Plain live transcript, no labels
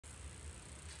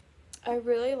I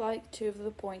really like two of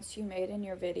the points you made in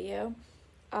your video.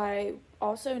 I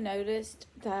also noticed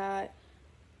that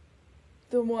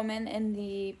the woman in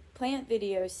the plant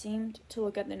video seemed to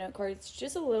look at the note cards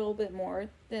just a little bit more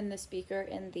than the speaker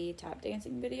in the tap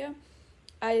dancing video.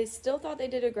 I still thought they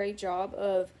did a great job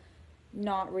of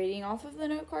not reading off of the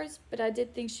note cards, but I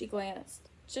did think she glanced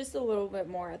just a little bit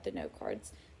more at the note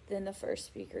cards than the first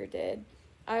speaker did.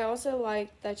 I also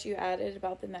liked that you added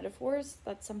about the metaphors.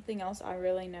 That's something else I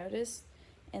really noticed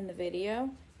in the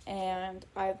video, and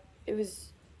it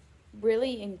was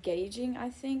really engaging, I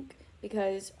think,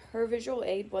 because her visual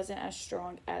aid wasn't as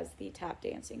strong as the tap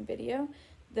dancing video.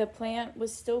 The plant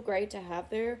was still great to have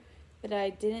there, but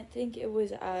I didn't think it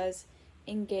was as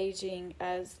engaging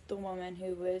as the woman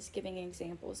who was giving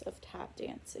examples of tap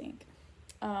dancing.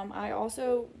 I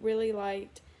also really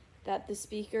liked that the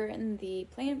speaker in the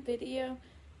plant video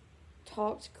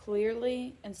talked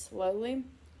clearly and slowly.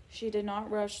 She did not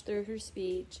rush through her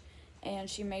speech, and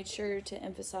she made sure to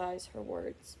emphasize her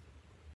words.